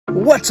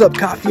What's up,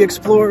 coffee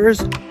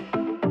explorers?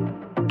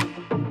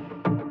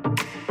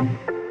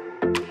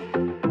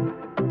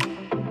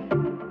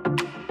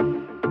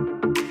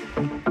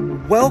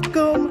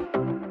 Welcome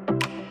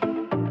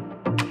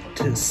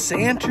to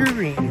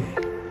Santorini.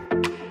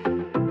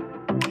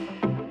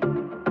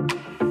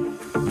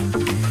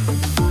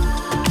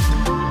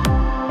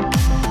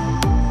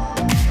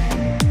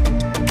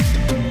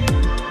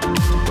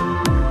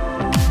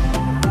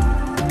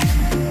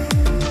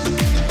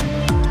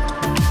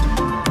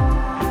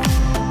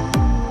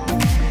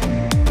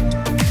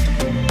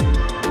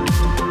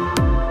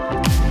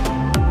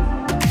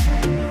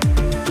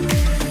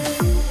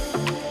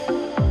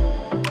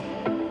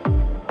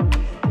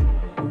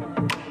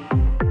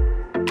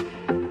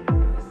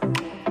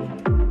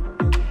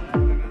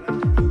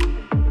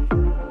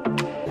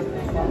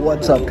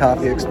 What's up,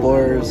 coffee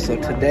explorers? So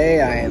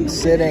today I am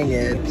sitting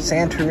in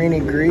Santorini,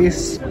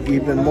 Greece.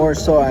 Even more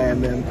so, I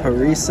am in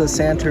Parisa,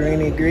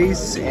 Santorini,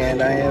 Greece,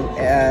 and I am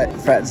at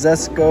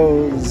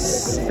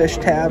Fratzeskos Fish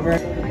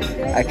Tavern.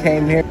 I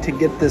came here to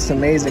get this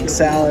amazing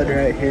salad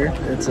right here.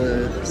 It's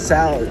a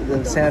salad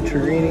in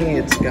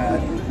Santorini. It's got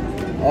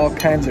all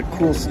kinds of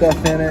cool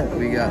stuff in it.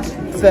 We got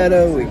some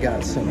feta, we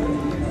got some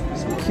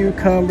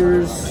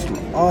cucumbers,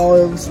 some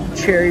olives, some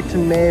cherry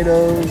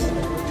tomatoes,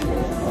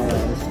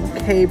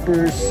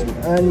 capers, some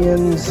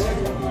onions,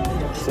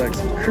 it's like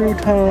some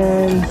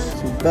croutons,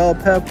 some bell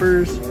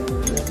peppers.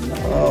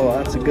 Oh,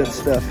 lots of good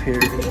stuff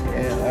here,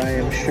 and I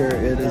am sure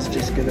it is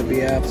just going to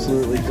be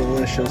absolutely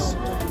delicious.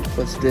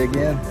 Let's dig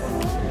in.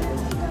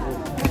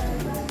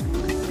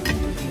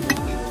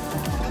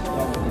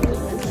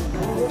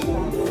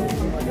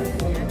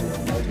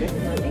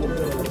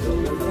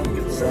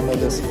 Get some of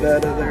this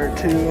feta there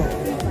too.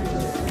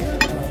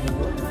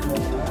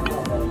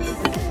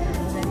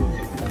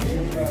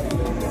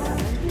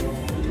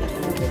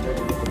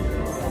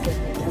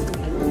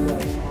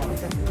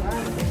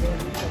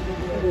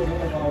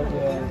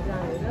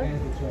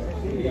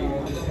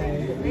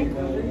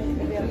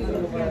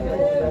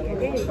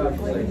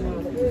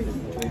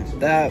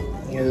 That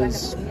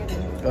is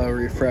a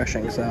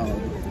refreshing salad.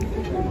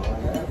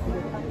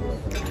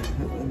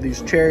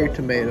 These cherry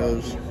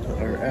tomatoes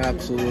are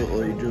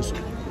absolutely just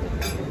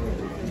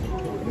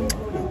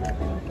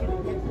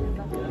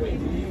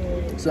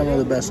some of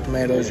the best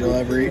tomatoes you'll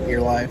ever eat in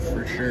your life,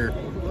 for sure.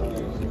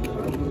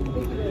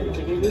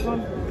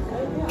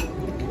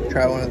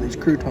 Try one of these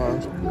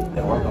croutons.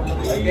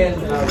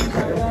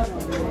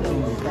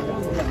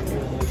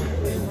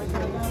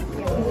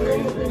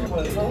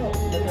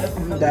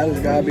 That has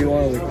got to be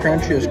one of the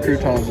crunchiest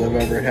croutons I've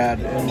ever had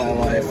in my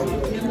life.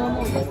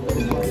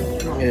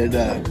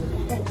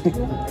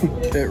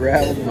 It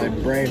rattled my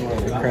brain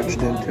when it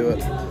crunched into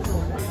it.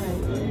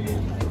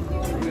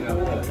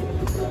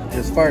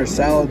 As far as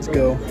salads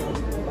go,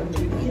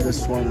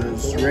 this one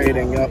is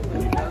rating up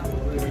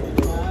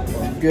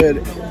a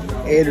good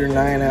 8 or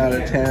 9 out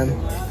of 10.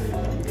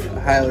 I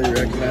highly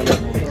recommend it.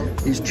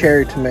 These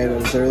cherry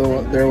tomatoes,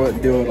 they're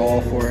what do it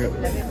all for it.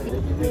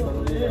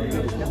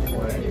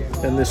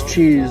 And this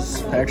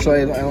cheese,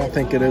 actually, I don't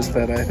think it is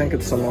feta. I think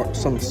it's some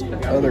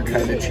other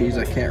kind of cheese.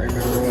 I can't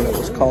remember what it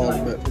was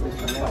called, but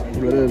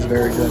it is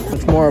very good.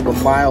 It's more of a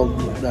mild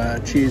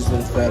cheese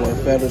than feta.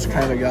 Feta's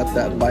kind of got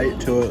that bite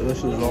to it. This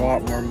is a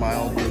lot more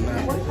mild than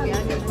that.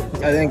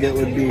 I think it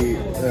would be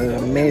an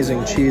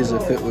amazing cheese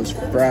if it was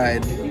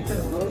fried.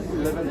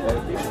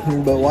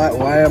 But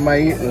why am I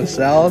eating a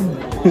salad?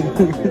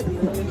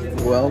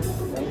 Well,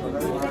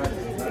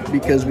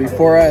 because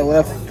before I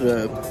left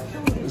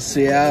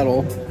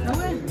Seattle,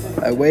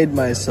 I weighed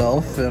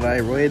myself, and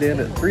I weighed in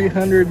at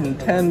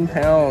 310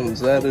 pounds.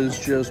 That is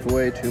just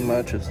way too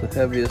much. It's the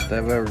heaviest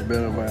I've ever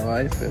been in my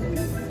life, and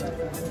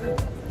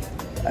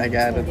I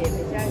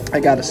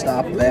gotta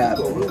stop that.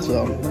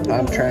 So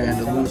I'm trying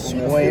to lose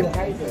some weight,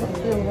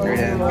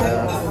 and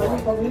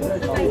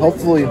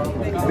hopefully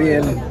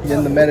being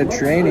in the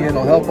Mediterranean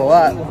will help a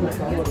lot.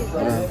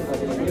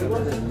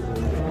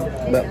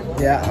 But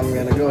yeah, I'm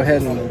gonna go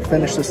ahead and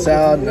finish the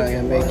salad, and I'm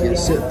gonna make you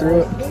sit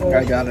through it.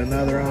 I got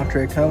another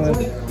entree coming.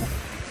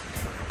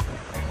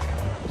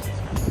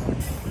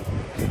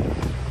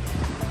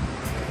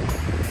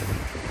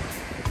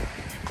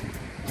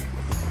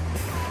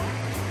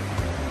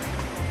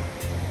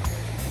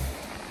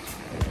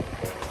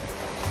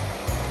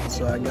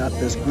 So I got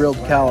this grilled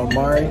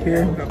calamari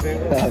here.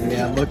 Oh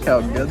man, look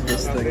how good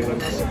this thing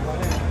looks.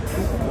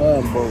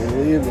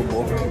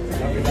 Unbelievable.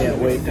 Can't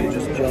wait to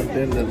just jump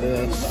into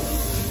this.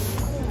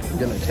 I'm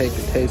gonna take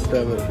a taste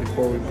of it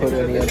before we put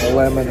any of the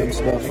lemon and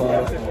stuff on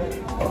it.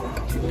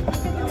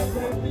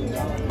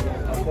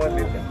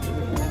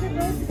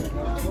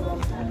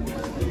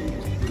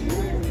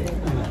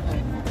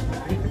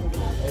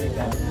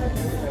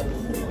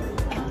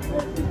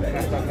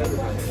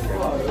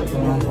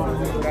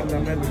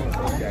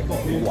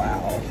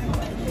 Wow.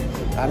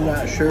 I'm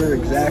not sure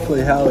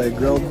exactly how they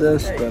grilled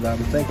this, but I'm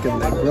thinking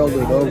they grilled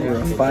it over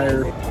a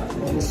fire,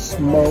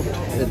 smoked.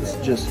 It's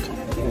just,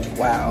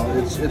 wow.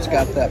 It's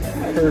got that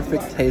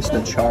perfect taste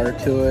of char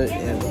to it,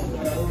 and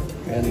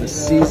And the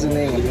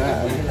seasoning,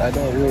 I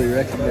don't really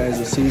recognize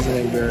the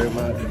seasoning very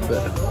much,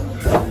 but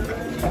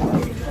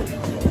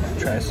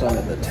try some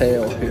of the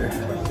tail here.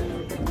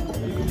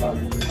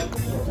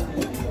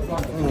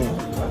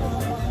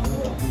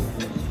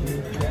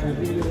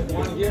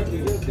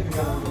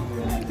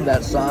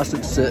 That sauce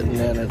it's sitting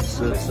in, it's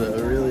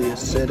a really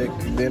acidic,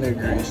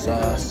 vinegary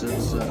sauce.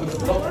 It's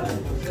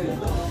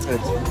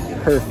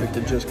perfect.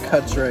 It just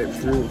cuts right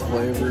through the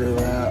flavor of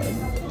that.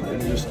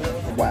 And just,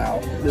 wow.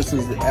 This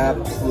is the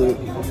absolute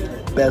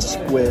best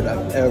squid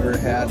I've ever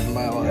had in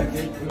my life.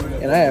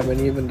 And I haven't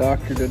even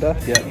doctored it up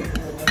yet.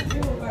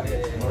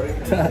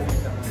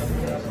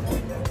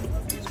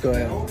 Let's go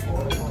ahead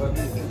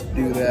and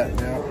do that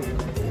now.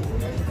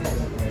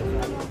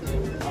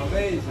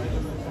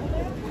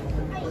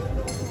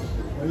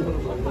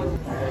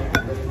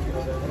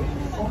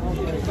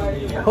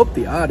 I hope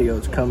the audio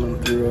is coming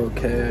through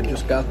okay. I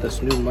just got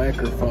this new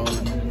microphone.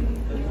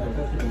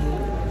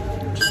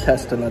 Just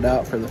testing it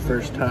out for the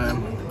first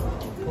time.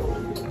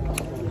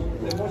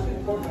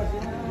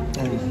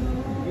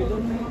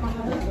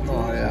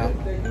 Oh yeah.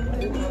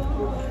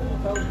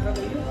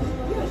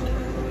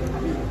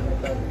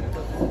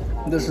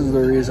 This is the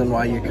reason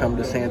why you come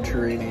to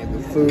Santorini.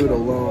 The food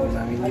alone.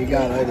 I mean, you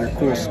got other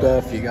cool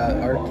stuff. You got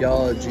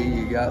archaeology.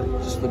 You got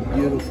just the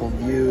beautiful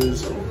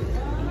views.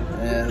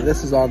 And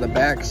this is on the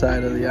back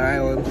side of the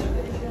island.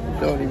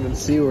 Don't even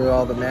see where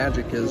all the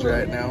magic is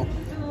right now,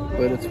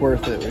 but it's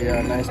worth it. We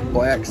got a nice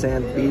black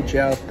sand beach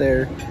out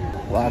there.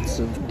 Lots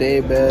of day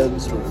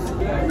beds with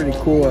pretty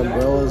cool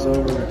umbrellas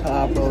over the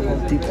top of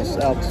them. People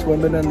out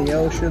swimming in the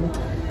ocean.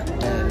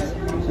 And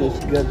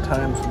just good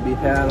times to be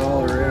had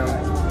all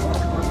around.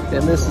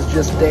 And this is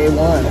just day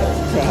one.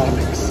 I'm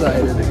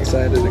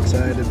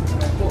excited.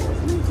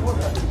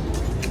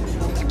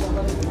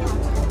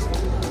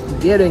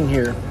 Getting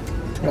here,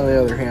 on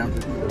the other hand,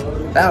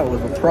 that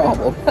was a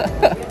problem.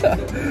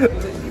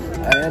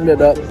 I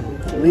ended up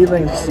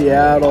leaving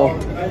Seattle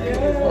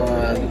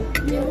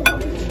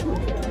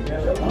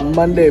on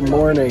Monday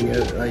morning.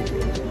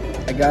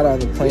 I got on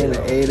the plane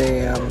at 8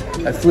 a.m.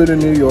 I flew to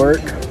New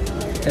York,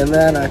 and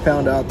then I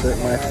found out that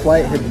my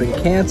flight had been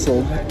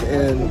canceled,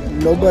 and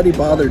nobody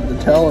bothered to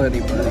tell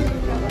anybody.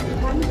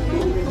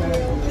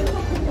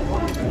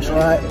 So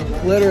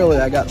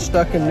I got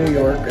stuck in New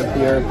York at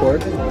the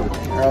airport.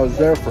 I was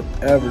there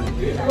forever.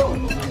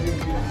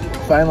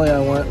 Finally, I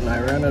went and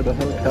I rented a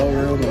hotel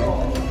room,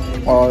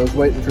 and while I was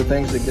waiting for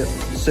things to get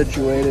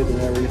situated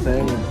and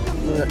everything,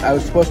 I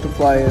was supposed to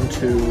fly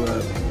into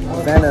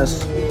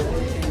Venice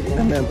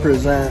and then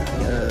present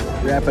a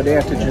rapid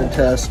antigen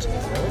test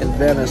in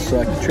Venice so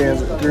I could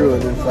transit through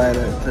and then fly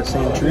to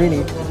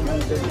Santorini.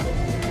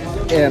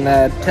 And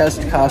that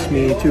test cost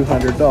me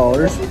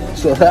 $200,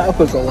 so that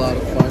was a lot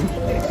of fun.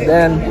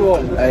 Then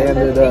I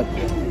ended up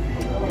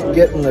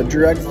getting a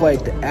direct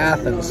flight to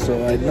Athens,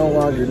 so I no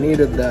longer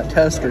needed that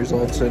test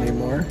results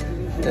anymore.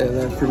 And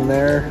then from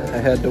there, I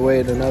had to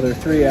wait another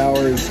 3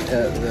 hours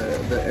at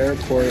the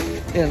airport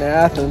in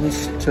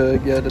Athens to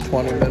get a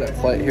 20-minute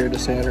flight here to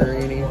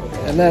Santorini.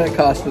 And then it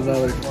cost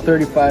another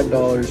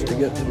 $35 to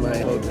get to my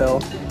hotel.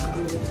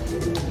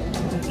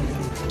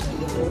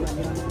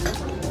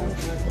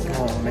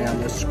 Oh man,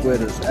 this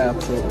squid is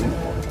absolutely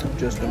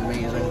just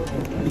amazing.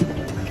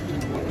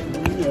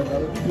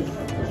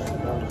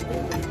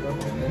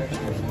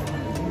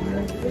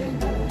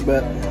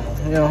 But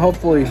you know,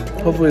 hopefully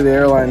the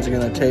airlines are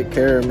going to take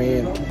care of me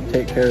and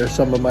take care of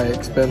some of my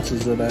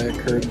expenses that I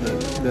incurred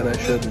that I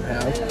shouldn't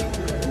have,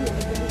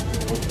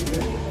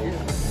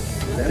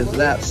 because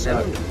that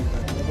sucked.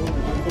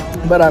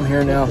 But I'm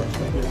here now.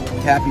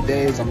 Happy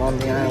days. I'm on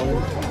the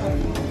island.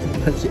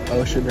 There's the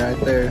ocean right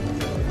there.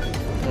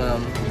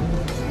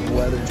 The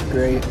weather's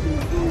great.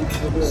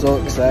 So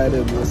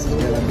excited. This is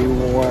going to be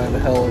one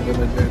hell of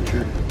an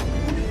adventure.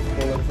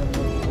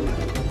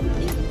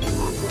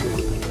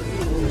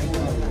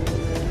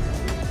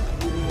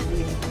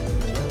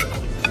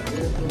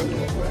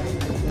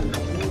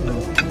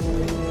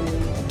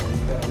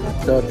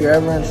 So if you're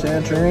ever in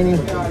Santorini,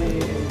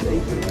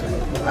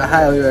 I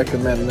highly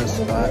recommend this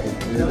spot.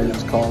 It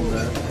is called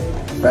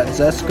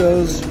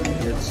Fratzeskos.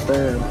 It's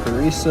there in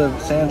Parisa,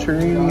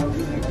 Santorini,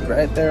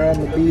 right there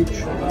on the beach.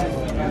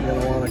 You're going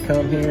to want to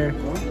come here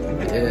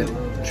and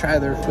try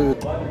their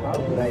food.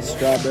 Nice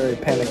strawberry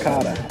panna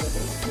cotta.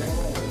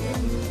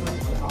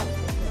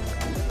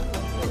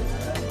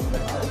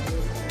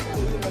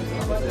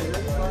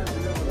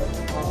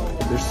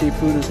 Their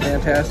seafood is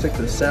fantastic.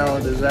 The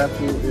salad is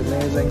absolutely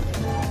amazing.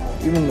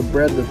 Even the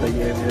bread that they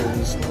gave you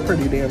is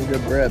pretty damn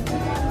good bread.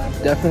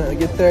 Definitely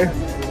get there.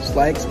 Just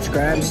like,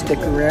 subscribe, stick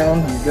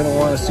around. You're going to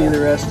want to see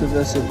the rest of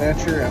this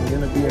adventure. I'm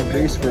going to be in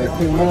Greece for a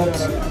few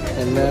months.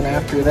 And then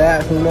after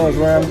that, who knows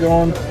where I'm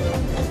going.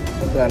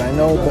 But I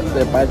know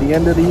that by the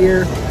end of the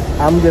year,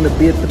 I'm going to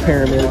be at the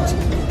pyramids.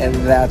 And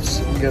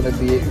that's going to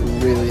be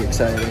really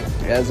exciting.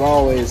 As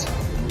always,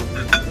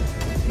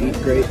 eat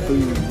great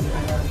food.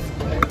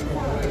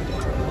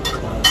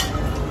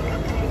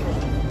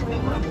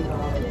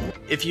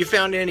 If you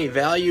found any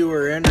value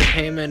or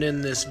entertainment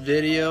in this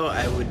video,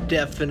 I would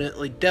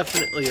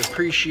definitely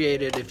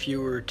appreciate it if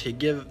you were to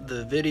give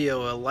the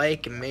video a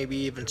like and maybe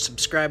even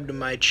subscribe to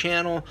my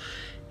channel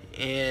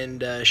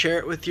and share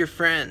it with your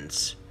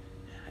friends.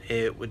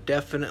 It would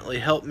definitely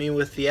help me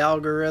with the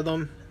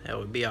algorithm. That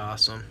would be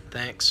awesome.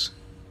 Thanks.